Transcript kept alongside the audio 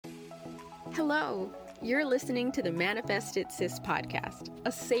Hello, you're listening to the Manifest It Sis podcast,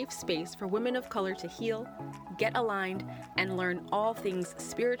 a safe space for women of color to heal, get aligned, and learn all things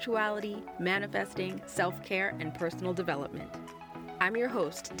spirituality, manifesting, self-care, and personal development. I'm your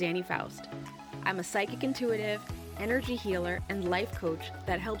host, Danny Faust. I'm a psychic intuitive, energy healer, and life coach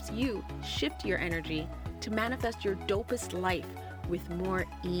that helps you shift your energy to manifest your dopest life with more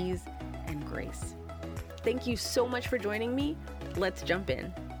ease and grace. Thank you so much for joining me. Let's jump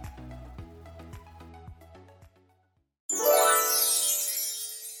in.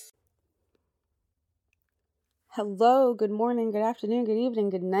 Hello, good morning, good afternoon, good evening,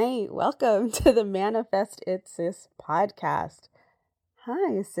 good night. Welcome to the Manifest It Sis podcast.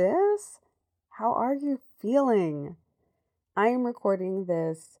 Hi, sis. How are you feeling? I am recording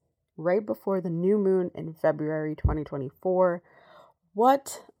this right before the new moon in February 2024.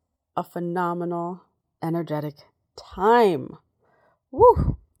 What a phenomenal, energetic time.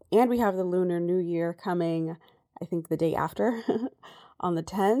 Woo! And we have the Lunar New Year coming, I think the day after, on the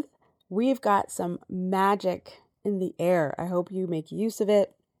 10th. We've got some magic in the air. I hope you make use of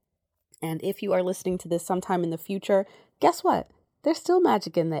it. And if you are listening to this sometime in the future, guess what? There's still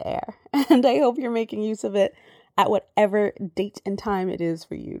magic in the air. And I hope you're making use of it at whatever date and time it is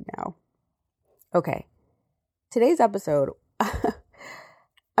for you now. Okay, today's episode,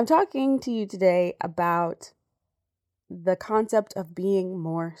 I'm talking to you today about the concept of being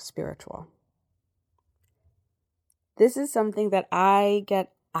more spiritual. This is something that I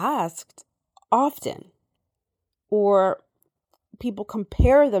get asked often, or people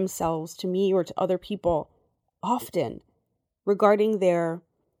compare themselves to me or to other people often regarding their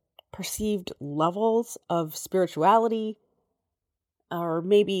perceived levels of spirituality, or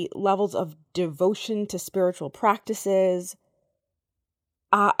maybe levels of devotion to spiritual practices.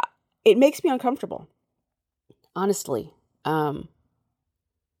 It makes me uncomfortable, honestly. I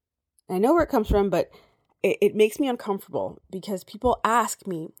know where it comes from, but it makes me uncomfortable because people ask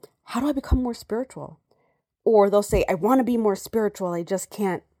me, how do I become more spiritual? Or they'll say, I want to be more spiritual. I just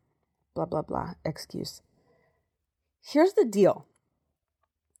can't, blah, blah, blah, excuse. Here's the deal.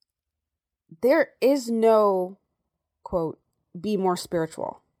 There is no, quote, be more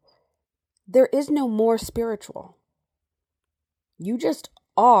spiritual. There is no more spiritual. You just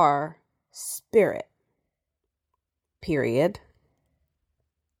are spirit. Period.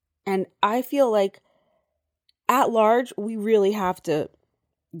 And I feel like at large, we really have to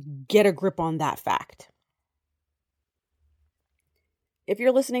get a grip on that fact. If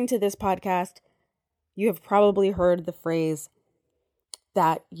you're listening to this podcast, you have probably heard the phrase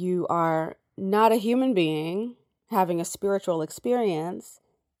that you are not a human being having a spiritual experience.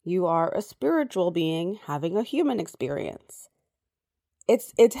 You are a spiritual being having a human experience.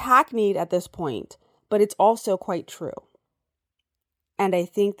 It's hackneyed at this point, but it's also quite true. And I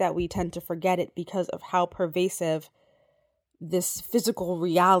think that we tend to forget it because of how pervasive this physical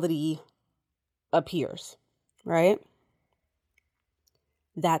reality appears, right?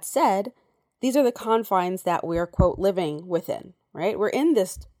 That said, these are the confines that we're, quote, living within, right? We're in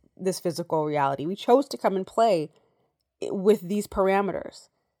this physical reality. We chose to come and play with these parameters.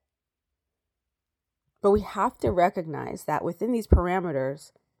 But we have to recognize that within these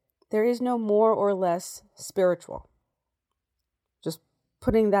parameters, there is no more or less spiritual. Just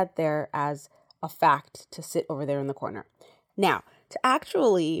putting that there as a fact to sit over there in the corner. Now, to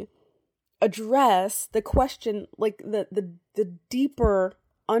actually address the question, like the deeper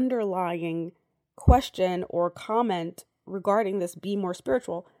underlying question or comment regarding this be more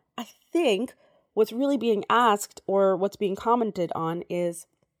spiritual, I think what's really being asked or what's being commented on is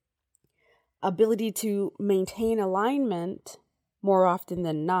ability to maintain alignment more often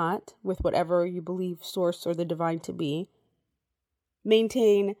than not with whatever you believe source or the divine to be.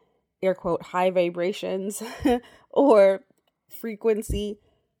 Maintain, air quote, high vibrations or frequency,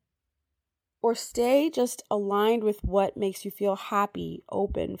 or stay just aligned with what makes you feel happy,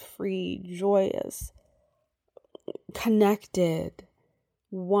 open, free, joyous, connected,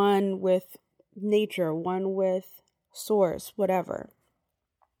 one with nature, one with source, whatever.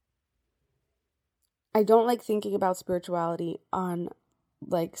 I don't like thinking about spirituality on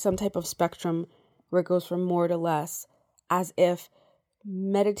like some type of spectrum where it goes from more to less, as if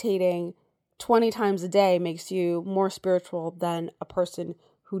meditating 20 times a day makes you more spiritual than a person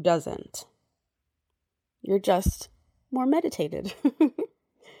who doesn't. You're just more meditated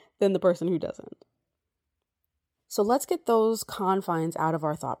than the person who doesn't. So let's get those confines out of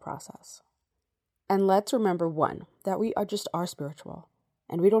our thought process. And let's remember, one, that we are just are spiritual.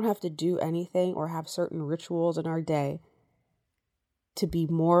 And we don't have to do anything or have certain rituals in our day to be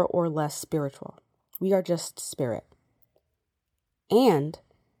more or less spiritual. We are just spirit. And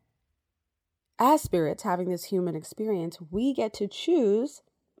as spirits having this human experience, we get to choose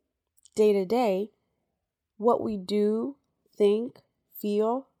day to day what we do, think,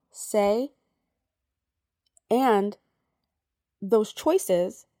 feel, say, and those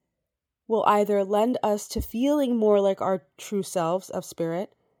choices will either lend us to feeling more like our true selves of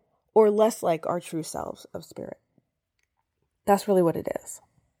spirit or less like our true selves of spirit. That's really what it is.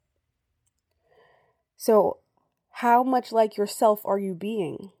 So, how much like yourself are you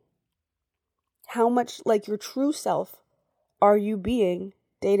being? How much like your true self are you being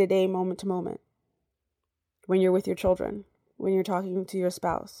day to day, moment to moment? When you're with your children, when you're talking to your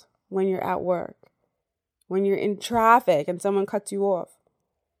spouse, when you're at work, when you're in traffic and someone cuts you off,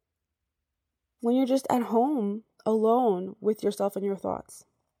 when you're just at home alone with yourself and your thoughts.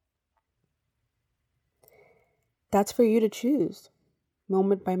 That's for you to choose,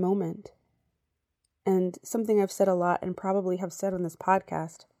 moment by moment. And something I've said a lot and probably have said on this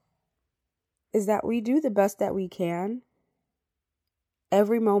podcast is that we do the best that we can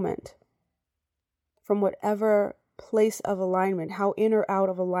every moment from whatever place of alignment, how in or out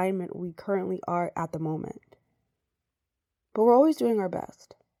of alignment we currently are at the moment. But we're always doing our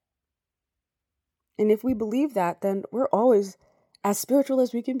best. And if we believe that, then we're always as spiritual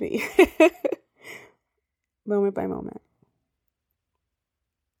as we can be, moment by moment.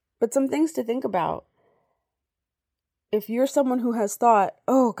 But some things to think about. If you're someone who has thought,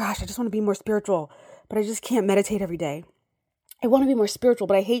 oh gosh, I just want to be more spiritual, but I just can't meditate every day. I want to be more spiritual,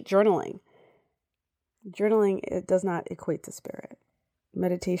 but I hate journaling. Journaling, it does not equate to spirit.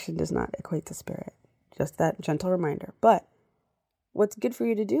 Meditation does not equate to spirit. Just that gentle reminder. But what's good for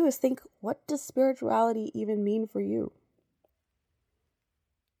you to do is think, what does spirituality even mean for you?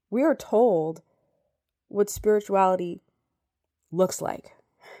 We are told what spirituality looks like,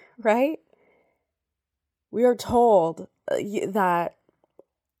 right? We are told that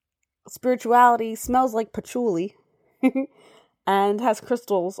spirituality smells like patchouli and has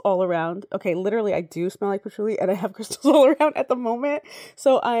crystals all around. Okay, literally, I do smell like patchouli and I have crystals all around at the moment.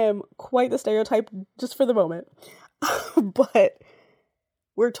 So I am quite the stereotype just for the moment. But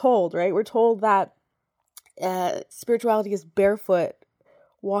we're told, right? We're told that spirituality is barefoot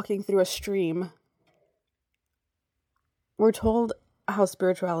walking through a stream. We're told how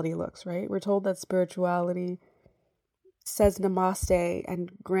spirituality looks, right? We're told that spirituality says namaste and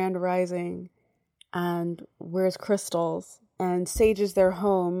grand rising and wears crystals and sages their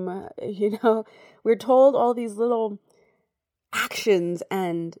home. We're told all these little actions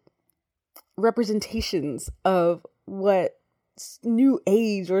and representations of what new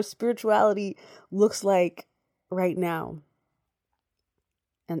age or spirituality looks like right now.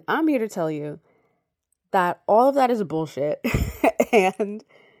 And I'm here to tell you that all of that is bullshit. And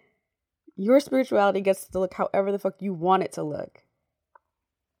your spirituality gets to look however the fuck you want it to look.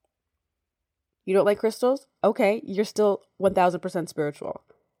 You don't like crystals? Okay, you're still 1000% spiritual.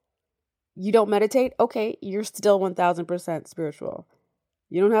 You don't meditate? Okay, you're still 1000% spiritual.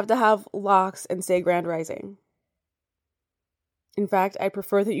 You don't have to have locks and say grand rising. In fact, I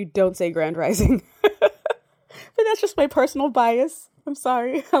prefer that you don't say grand rising. But that's just my personal bias. I'm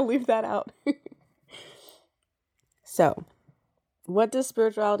sorry, I'll leave that out. So, what does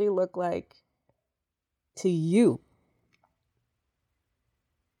spirituality look like to you?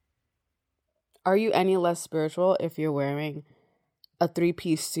 Are you any less spiritual if you're wearing a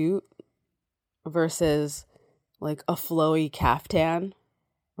 3-piece suit versus like a flowy caftan,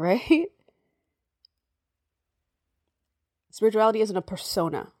 right? Spirituality isn't a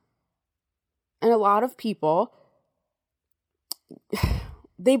persona. And a lot of people,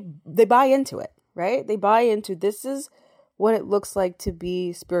 they buy into it, right? They buy into, this is what it looks like to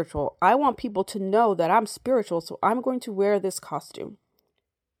be spiritual. I want people to know that I'm spiritual, so I'm going to wear this costume,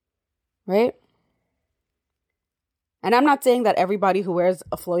 right? And I'm not saying that everybody who wears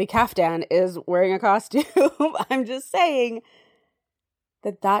a flowy caftan is wearing a costume. I'm just saying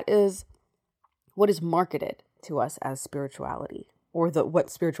that that is what is marketed to us as spirituality, or what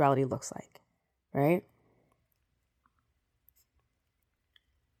spirituality looks like, right?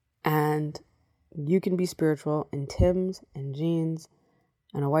 And you can be spiritual in Timbs and jeans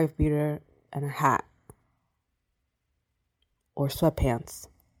and a wife beater and a hat, or sweatpants,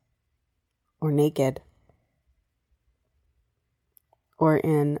 or naked, or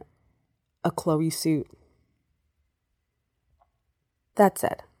in a Chloe suit. That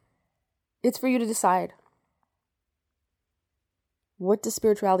said, it's for you to decide. What does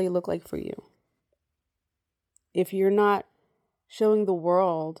spirituality look like for you? If you're not showing the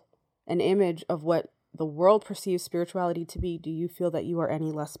world an image of what the world perceives spirituality to be, do you feel that you are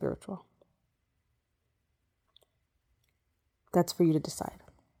any less spiritual? That's for you to decide.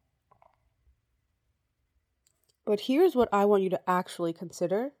 But here's what I want you to actually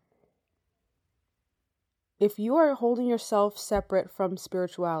consider. If you are holding yourself separate from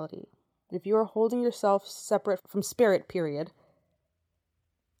spirituality, if you are holding yourself separate from spirit, period,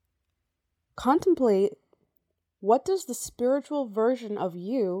 contemplate, what does the spiritual version of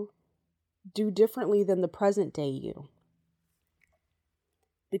you do differently than the present day you?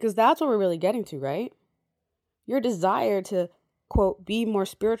 Because that's what we're really getting to, right? Your desire to, quote, be more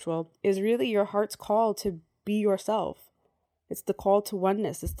spiritual is really your heart's call to be yourself. It's the call to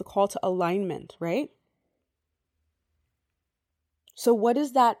oneness. It's the call to alignment, right? So what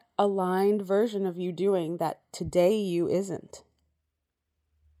is that aligned version of you doing that today you isn't?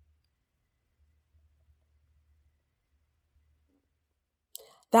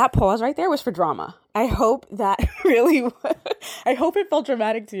 That pause right there was for drama. I hope that I hope it felt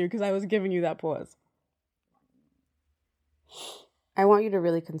dramatic to you because I was giving you that pause. I want you to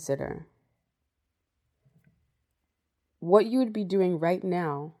really consider what you would be doing right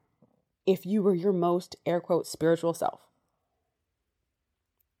now if you were your most, air quote, spiritual self.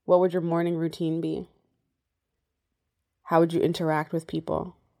 What would your morning routine be? How would you interact with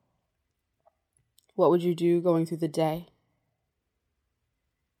people? What would you do going through the day?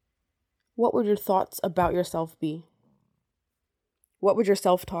 What would your thoughts about yourself be? What would your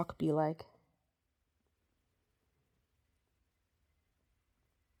self-talk be like?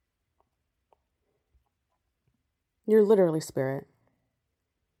 You're literally spirit.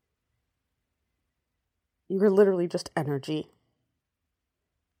 You're literally just energy.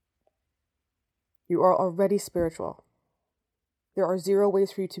 You are already spiritual. There are 0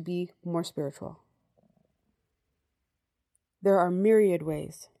 ways for you to be more spiritual. There are myriad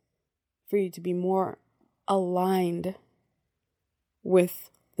ways for you to be more aligned with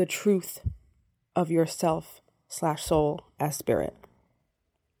the truth of yourself/soul as spirit.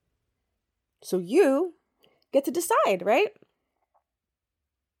 So you get to decide, right?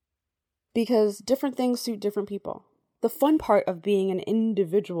 Because different things suit different people. The fun part of being an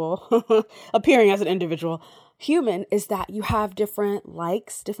individual, appearing as an individual human, is that you have different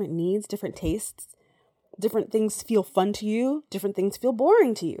likes, different needs, different tastes. Different things feel fun to you. Different things feel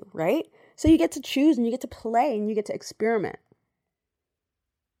boring to you, right? So you get to choose and you get to play and you get to experiment.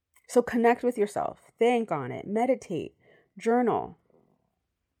 So connect with yourself. Think on it. Meditate. Journal.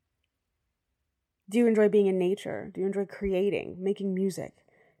 Do you enjoy being in nature? Do you enjoy creating, making music?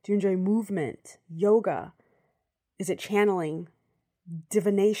 Do you enjoy movement, yoga? Is it channeling,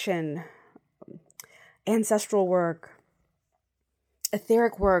 divination, ancestral work,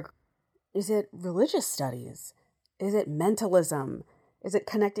 etheric work? Is it religious studies? Is it mentalism? Is it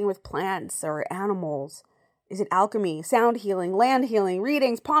connecting with plants or animals? Is it alchemy, sound healing, land healing,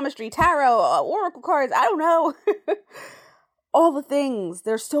 readings, palmistry, tarot, oracle cards? I don't know. All the things.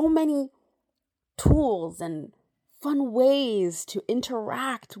 There's so many tools and fun ways to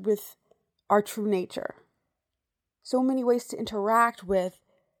interact with our true nature. So many ways to interact with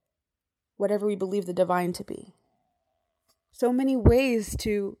whatever we believe the divine to be. So many ways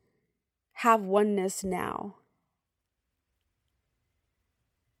to have oneness now.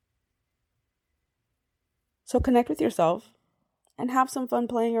 So connect with yourself and have some fun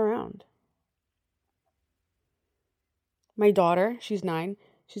playing around. My daughter, she's 9,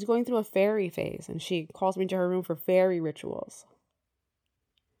 she's going through a fairy phase and she calls me to her room for fairy rituals.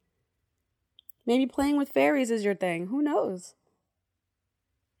 Maybe playing with fairies is your thing. Who knows?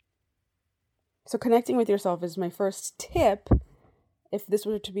 So connecting with yourself is my first tip, if this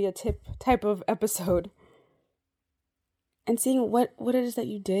were to be a tip type of episode. And seeing what it is that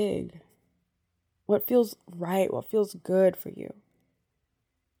you dig. What feels right, what feels good for you.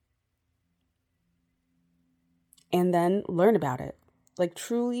 And then learn about it. Like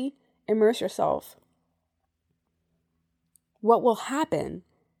truly immerse yourself. What will happen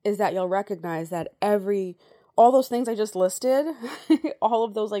is that you'll recognize that all those things I just listed, all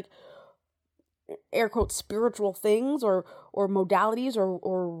of those like air quote spiritual things or modalities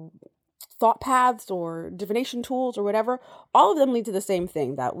or thought paths or divination tools or whatever, all of them lead to the same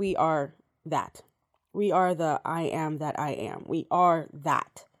thing, that we are that. We are the I am that I am. We are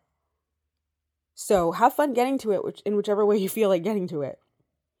that. So have fun getting to it in whichever way you feel like getting to it.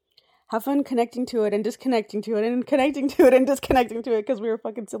 Have fun connecting to it and disconnecting to it and connecting to it and disconnecting to it because we're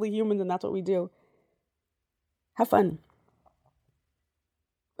fucking silly humans and that's what we do. Have fun.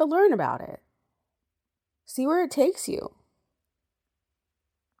 But learn about it. See where it takes you.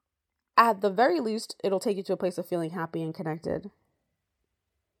 At the very least, it'll take you to a place of feeling happy and connected.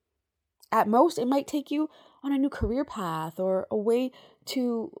 At most, it might take you on a new career path or a way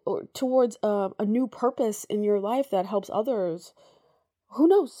towards a new purpose in your life that helps others. Who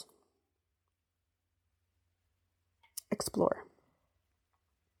knows? explore.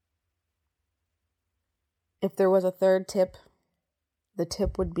 If there was a third tip, the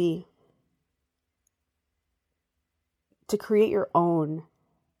tip would be to create your own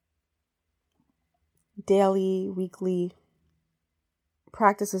daily, weekly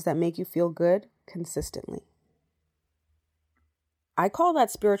practices that make you feel good consistently. I call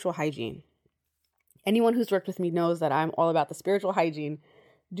that spiritual hygiene. Anyone who's worked with me knows that I'm all about the spiritual hygiene.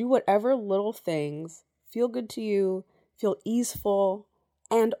 Do whatever little things feel good to you, feel easeful,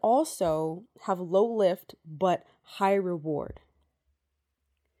 and also have low lift but high reward.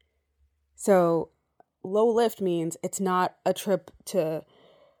 So low lift means it's not a trip to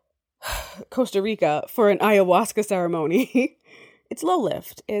Costa Rica for an ayahuasca ceremony. It's low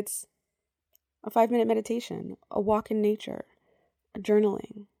lift. It's a 5-minute meditation, a walk in nature, a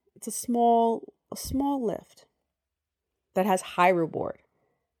journaling. It's a small lift that has high reward.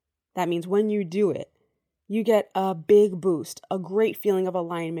 That means when you do it, you get a big boost, a great feeling of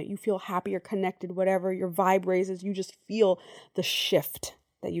alignment. You feel happy, you're connected, whatever, your vibe raises. You just feel the shift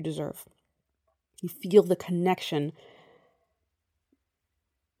that you deserve. You feel the connection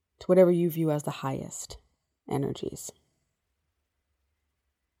to whatever you view as the highest energies.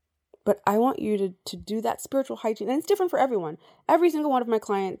 But I want you to do that spiritual hygiene. And it's different for everyone. Every single one of my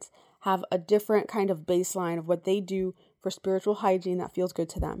clients have a different kind of baseline of what they do for spiritual hygiene that feels good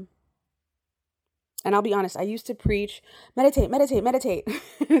to them. And I'll be honest, I used to preach, meditate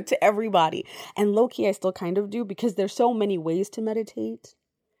to everybody. And low-key, I still kind of do, because there's so many ways to meditate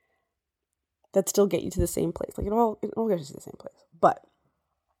that still get you to the same place. Like it all gets you to the same place. But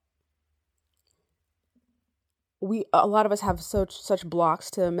a lot of us have such blocks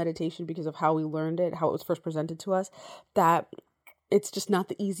to meditation because of how we learned it, how it was first presented to us, that it's just not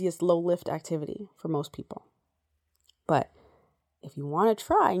the easiest low lift activity for most people. But if you want to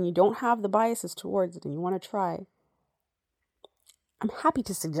try and you don't have the biases towards it and you want to try, I'm happy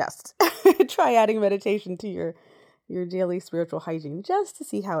to suggest try adding meditation to your daily spiritual hygiene just to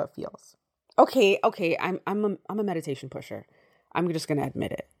see how it feels. Okay, I'm a meditation pusher. I'm just gonna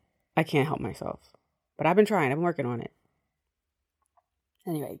admit it. I can't help myself. But I've been trying. I've been working on it.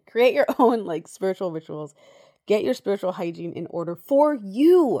 Anyway, create your own spiritual rituals. Get your spiritual hygiene in order for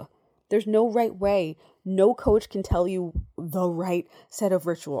you. There's no right way. No coach can tell you the right set of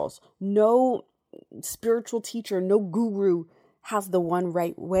rituals. No spiritual teacher, no guru has the one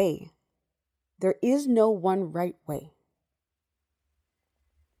right way. There is no one right way.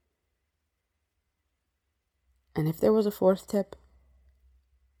 And if there was a fourth tip,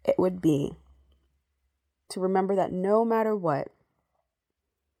 it would be to remember that no matter what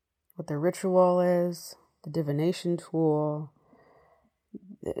the ritual is, the divination tool,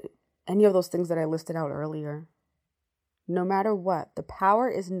 any of those things that I listed out earlier, no matter what, the power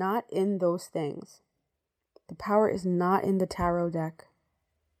is not in those things. The power is not in the tarot deck.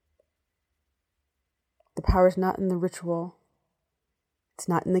 The power is not in the ritual. It's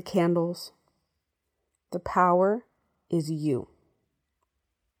not in the candles. The power is you.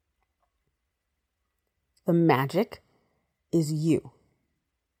 The magic is you.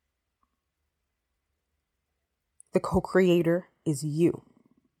 The co-creator is you.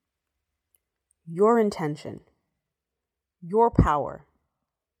 Your intention, your power,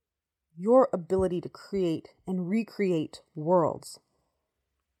 your ability to create and recreate worlds.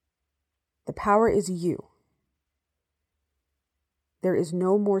 The power is you. There is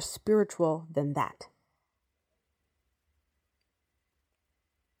no more spiritual than that.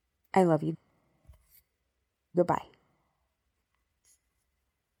 I love you. Goodbye.